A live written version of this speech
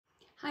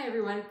Hi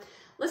everyone.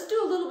 Let's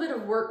do a little bit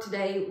of work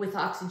today with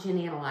oxygen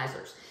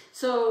analyzers.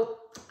 So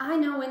I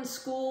know in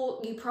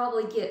school you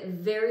probably get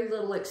very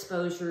little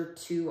exposure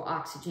to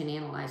oxygen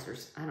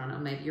analyzers. I don't know,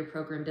 maybe your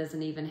program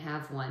doesn't even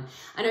have one.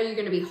 I know you're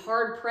going to be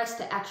hard pressed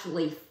to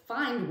actually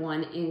find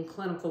one in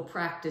clinical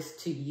practice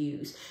to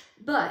use,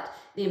 but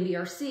the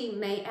MBRC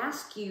may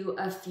ask you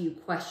a few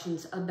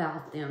questions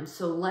about them.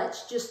 So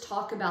let's just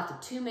talk about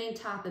the two main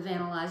types of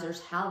analyzers,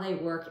 how they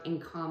work,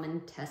 and common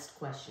test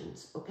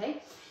questions,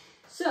 okay?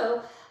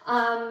 So,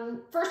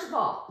 first of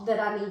all, that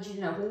I need you to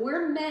know, when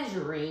we're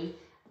measuring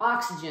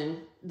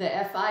oxygen, the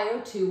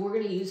FiO2, we're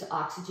going to use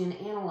oxygen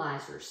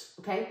analyzers,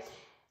 okay?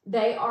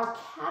 They are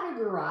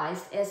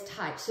categorized as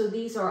types. So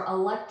these are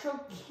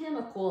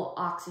electrochemical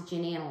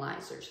oxygen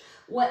analyzers.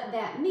 What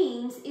that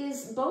means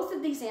is both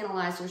of these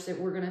analyzers that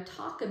we're going to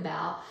talk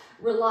about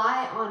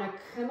rely on a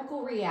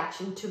chemical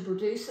reaction to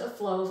produce a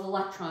flow of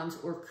electrons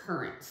or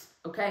currents,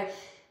 okay?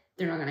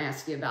 They're not going to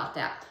ask you about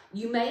that.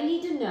 You may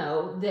need to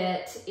know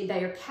that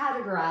they are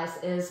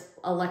categorized as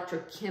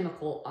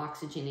electrochemical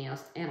oxygen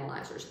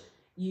analyzers.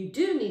 You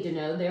do need to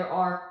know there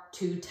are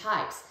two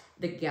types,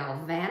 the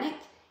galvanic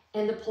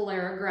and the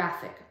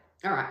polarographic.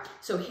 All right,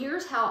 so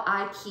here's how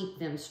I keep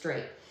them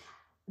straight.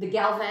 The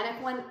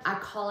galvanic one, I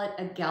call it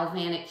a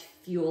galvanic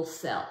fuel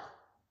cell.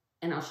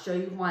 And I'll show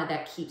you why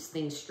that keeps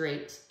things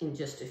straight in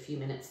just a few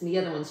minutes. And the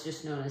other one's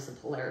just known as a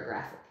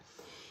polarographic.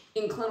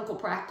 In clinical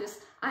practice,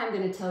 I'm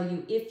going to tell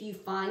you if you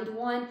find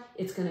one,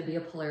 it's going to be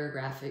a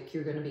polarographic.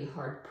 You're going to be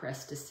hard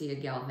pressed to see a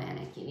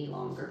galvanic any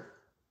longer.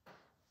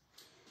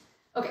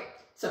 Okay,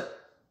 so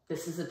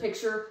this is a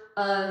picture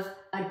of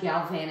a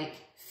galvanic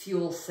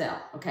fuel cell.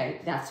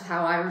 Okay, that's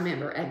how I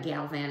remember a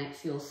galvanic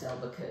fuel cell,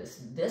 because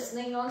this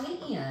thing on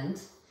the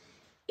end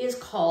is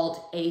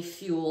called a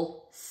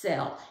fuel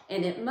cell.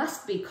 And it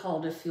must be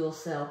called a fuel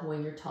cell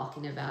when you're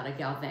talking about a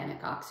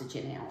galvanic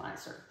oxygen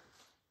analyzer.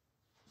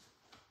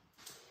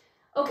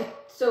 Okay,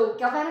 so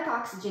galvanic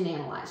oxygen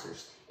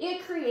analyzers.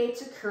 It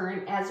creates a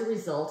current as a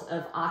result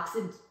of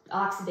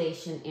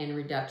oxidation and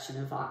reduction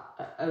of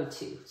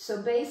O2.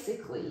 So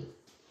basically,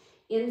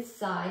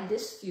 inside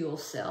this fuel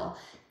cell,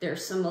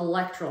 there's some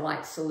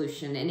electrolyte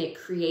solution and it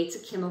creates a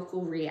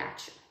chemical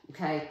reaction,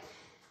 okay?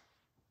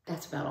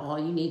 That's about all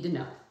you need to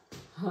know,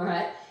 all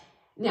right?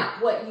 Now,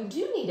 what you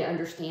do need to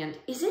understand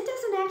is it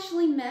doesn't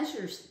actually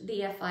measure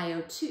the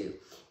FiO2.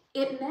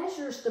 It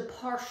measures the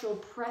partial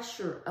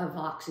pressure of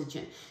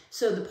oxygen.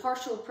 So the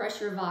partial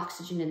pressure of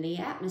oxygen in the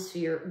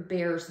atmosphere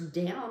bears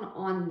down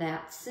on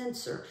that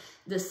sensor.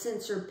 The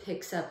sensor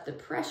picks up the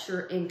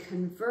pressure and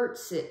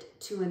converts it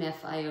to an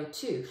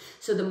FiO2.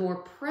 So the more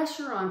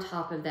pressure on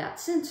top of that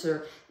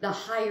sensor, the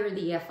higher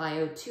the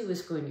FiO2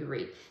 is going to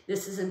read.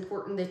 This is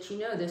important that you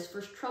know this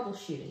for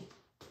troubleshooting,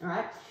 all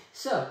right?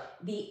 So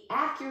the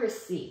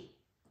accuracy,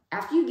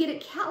 after you get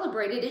it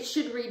calibrated, it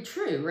should read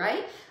true,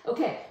 right?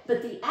 Okay,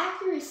 but the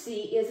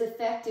accuracy is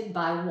affected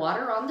by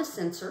water on the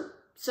sensor.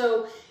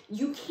 So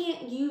you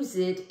can't use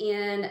it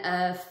in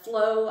a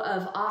flow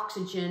of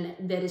oxygen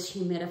that is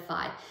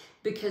humidified,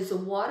 because the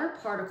water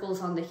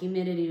particles on the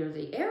humidity or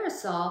the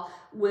aerosol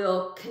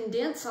will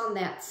condense on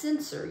that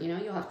sensor. You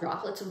know, you'll have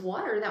droplets of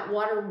water, and that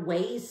water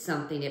weighs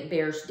something. It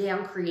bears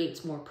down,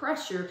 creates more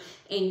pressure,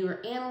 and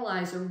your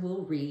analyzer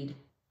will read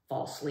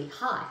falsely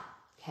high.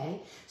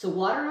 Okay, so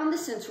water on the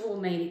sensor will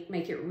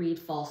make it read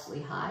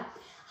falsely high.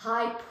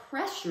 High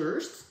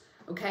pressures,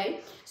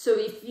 okay, so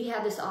if you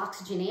have this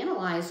oxygen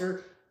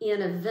analyzer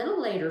in a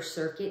ventilator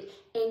circuit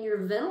and you're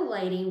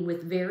ventilating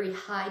with very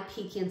high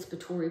peak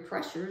inspiratory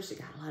pressures, you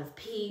got a lot of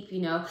PEEP,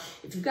 you know,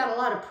 if you've got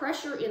a lot of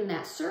pressure in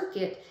that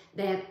circuit,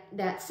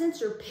 that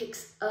sensor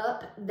picks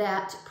up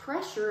that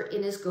pressure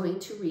and is going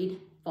to read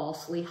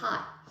falsely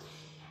high.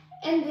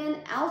 And then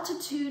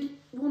altitude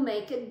will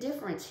make a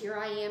difference. Here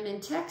I am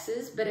in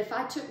Texas, but if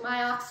I took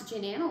my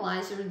oxygen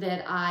analyzer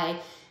that I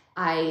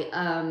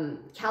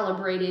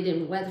calibrated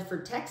in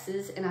Weatherford,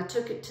 Texas, and I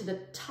took it to the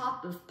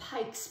top of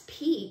Pikes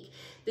Peak,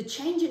 the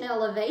change in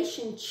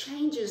elevation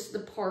changes the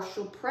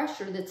partial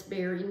pressure that's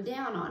bearing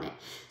down on it.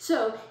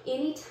 So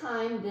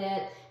anytime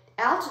that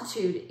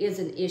altitude is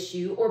an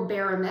issue or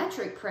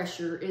barometric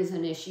pressure is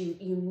an issue,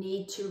 you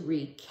need to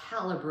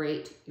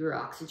recalibrate your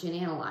oxygen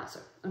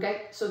analyzer.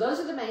 Okay, so those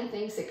are the main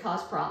things that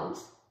cause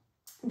problems.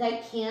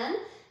 They can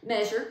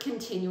measure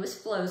continuous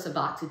flows of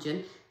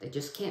oxygen. They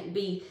just can't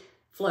be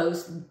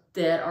flows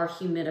that are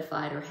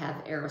humidified or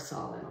have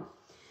aerosol in them.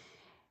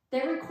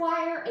 They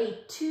require a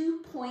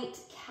 2-point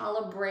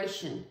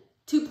calibration.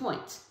 2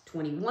 points,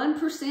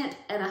 21%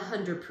 and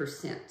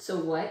 100%. So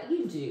what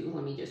you do,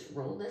 let me just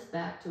roll this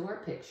back to our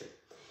picture.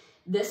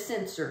 This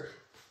sensor,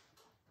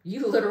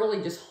 you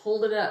literally just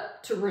hold it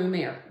up to room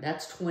air.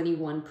 That's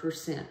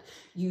 21%.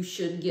 You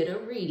should get a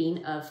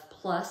reading of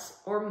plus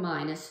or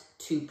minus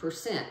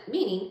 2%,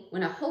 meaning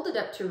when I hold it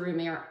up to room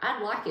air,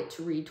 I'd like it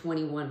to read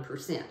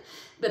 21%.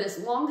 But as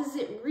long as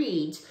it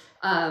reads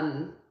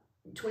 19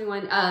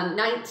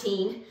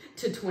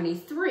 to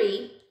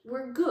 23,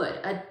 we're good,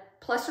 a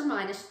plus or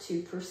minus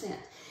 2%.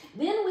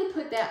 Then we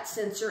put that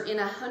sensor in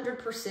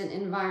 100%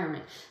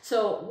 environment.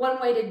 So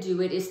one way to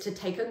do it is to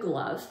take a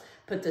glove,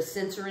 put the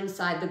sensor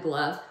inside the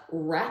glove,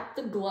 wrap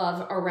the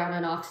glove around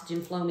an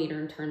oxygen flow meter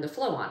and turn the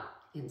flow on.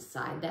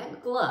 Inside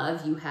that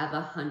glove, you have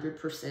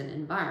 100%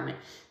 environment.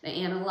 The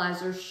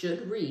analyzer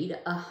should read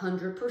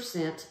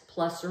 100%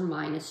 plus or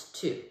minus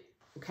 2,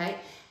 okay?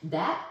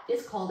 That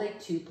is called a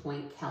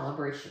 2-point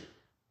calibration.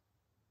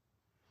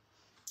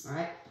 All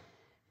right?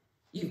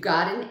 You've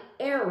got an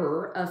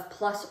error of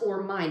plus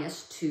or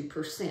minus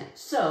 2%.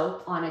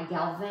 So on a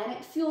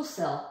galvanic fuel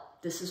cell,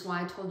 this is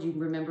why I told you,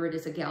 remember it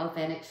is a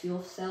galvanic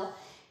fuel cell.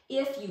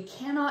 If you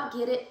cannot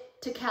get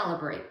it to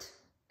calibrate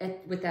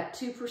with that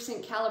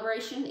 2%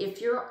 calibration, if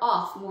you're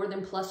off more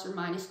than plus or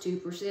minus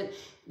 2%,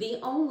 the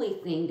only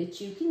thing that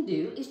you can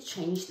do is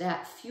change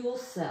that fuel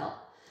cell.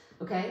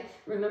 Okay,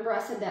 remember I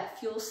said that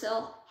fuel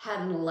cell had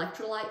an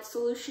electrolyte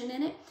solution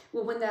in it?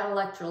 Well, when that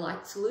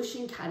electrolyte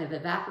solution kind of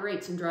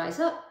evaporates and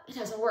dries up, it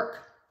doesn't work.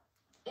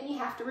 And you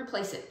have to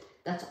replace it.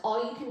 That's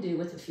all you can do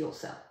with a fuel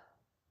cell.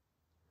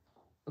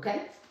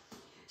 Okay,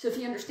 so if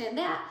you understand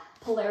that,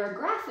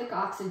 polarographic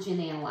oxygen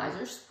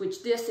analyzers,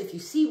 which this, if you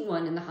see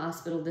one in the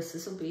hospital,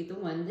 this will be the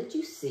one that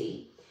you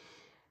see.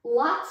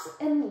 Lots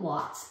and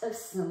lots of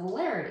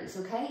similarities,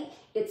 okay?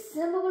 It's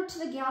similar to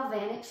the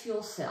galvanic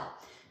fuel cell,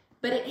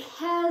 but it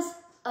has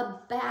a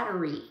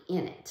battery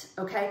in it,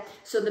 okay?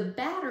 So the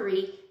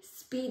battery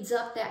speeds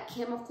up that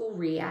chemical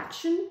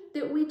reaction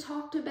that we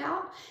talked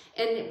about.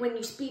 And when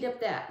you speed up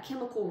that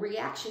chemical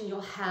reaction,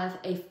 you'll have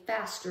a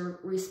faster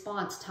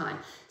response time.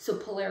 So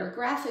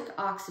polarographic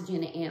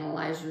oxygen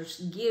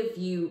analyzers give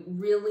you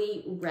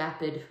really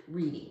rapid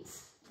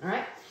readings, all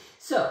right?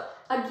 So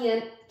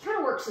again, kind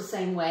of works the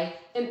same way.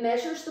 It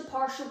measures the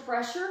partial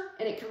pressure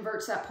and it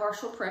converts that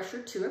partial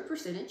pressure to a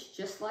percentage,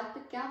 just like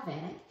the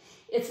galvanic.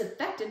 It's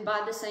affected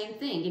by the same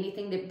thing,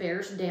 anything that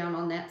bears down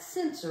on that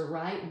sensor,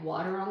 right?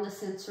 Water on the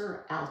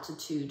sensor,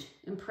 altitude,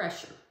 and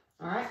pressure,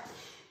 all right?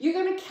 You're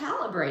gonna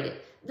calibrate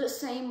it the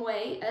same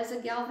way as a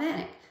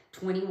galvanic,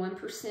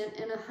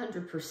 21% and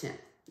 100%.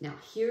 Now,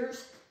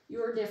 here's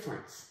your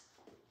difference.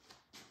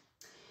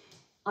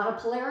 On a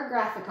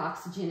polarographic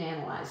oxygen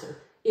analyzer,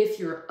 if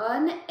you're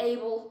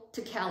unable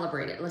to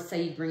calibrate it, let's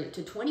say you bring it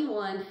to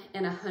 21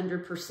 and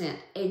 100%,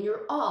 and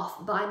you're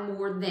off by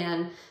more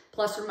than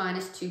plus or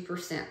minus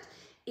 2%.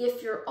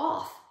 If you're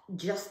off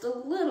just a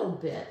little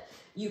bit,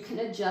 you can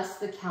adjust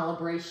the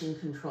calibration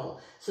control.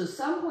 So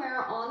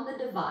somewhere on the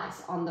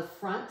device, on the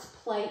front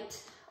plate,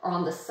 or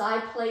on the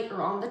side plate,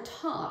 or on the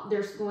top,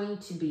 there's going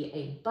to be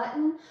a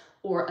button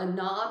or a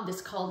knob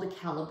that's called the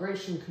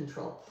calibration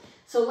control.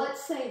 So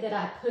let's say that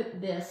I put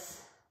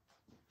this,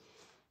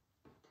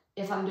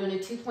 if I'm doing a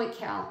 2-point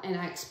cal and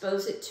I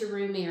expose it to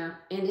room air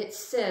and it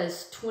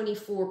says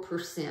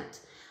 24%,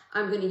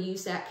 I'm going to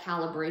use that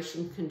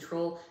calibration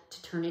control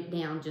to turn it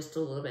down just a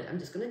little bit. I'm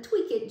just going to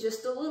tweak it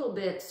just a little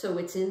bit so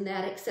it's in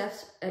that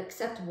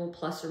acceptable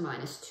plus or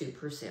minus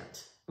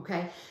 2%.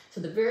 Okay, so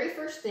the very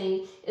first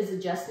thing is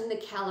adjusting the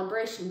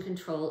calibration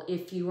control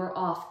if you are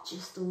off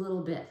just a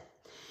little bit.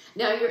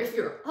 Now, if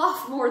you're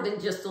off more than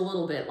just a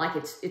little bit, like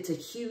it's a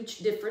huge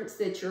difference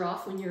that you're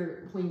off when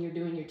you're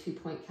doing your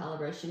 2-point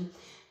calibration.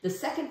 The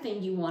second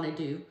thing you want to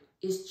do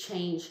is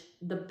change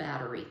the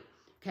battery.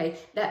 Okay,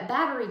 that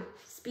battery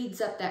speeds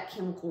up that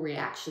chemical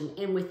reaction,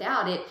 and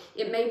without it,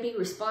 it may be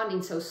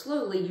responding so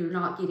slowly you're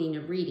not getting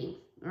a reading.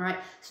 All right,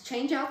 so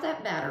change out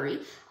that battery.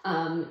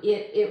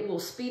 It will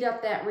speed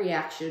up that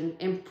reaction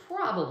and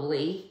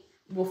probably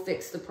will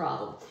fix the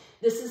problem.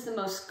 This is the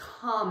most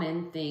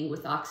common thing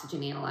with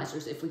oxygen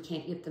analyzers. If we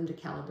can't get them to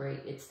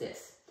calibrate, it's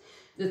this.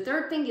 The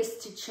third thing is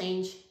to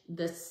change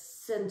the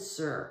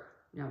sensor.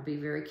 Now be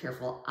very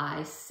careful.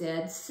 I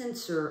said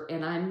sensor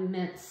and I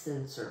meant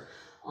sensor.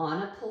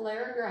 On a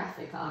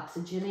polarographic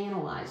oxygen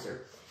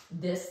analyzer,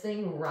 this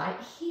thing right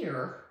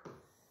here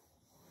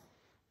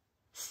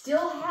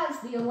still has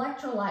the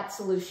electrolyte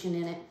solution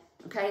in it,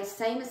 okay?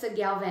 Same as a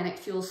galvanic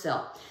fuel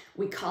cell.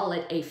 We call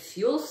it a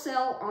fuel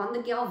cell on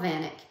the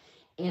galvanic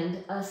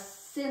and a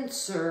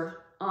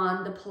sensor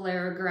on the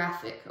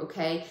polarographic,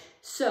 okay?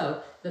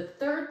 So the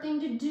third thing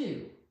to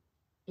do,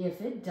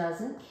 if it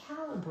doesn't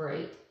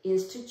calibrate,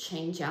 is to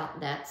change out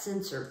that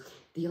sensor.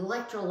 The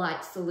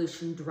electrolyte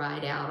solution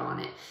dried out on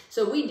it.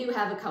 So we do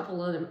have a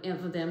couple of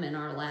them in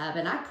our lab,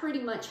 and I pretty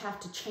much have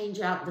to change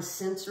out the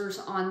sensors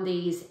on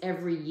these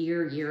every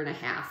year, year and a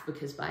half,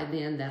 because by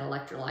then that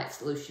electrolyte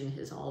solution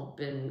has all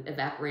been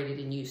evaporated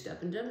and used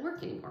up and doesn't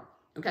work anymore.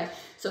 Okay,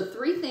 so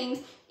 3 things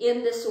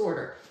in this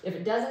order. If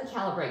it doesn't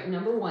calibrate,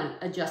 number 1,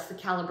 adjust the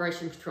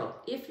calibration control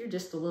if you're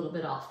just a little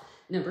bit off.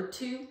 Number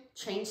 2,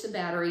 change the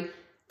battery.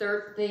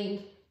 Third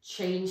thing,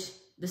 change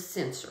the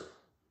sensor.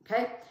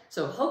 Okay,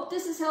 so hope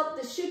this has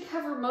helped. This should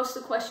cover most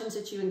of the questions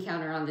that you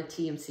encounter on the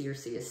TMC or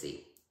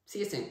CSC. See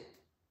you soon.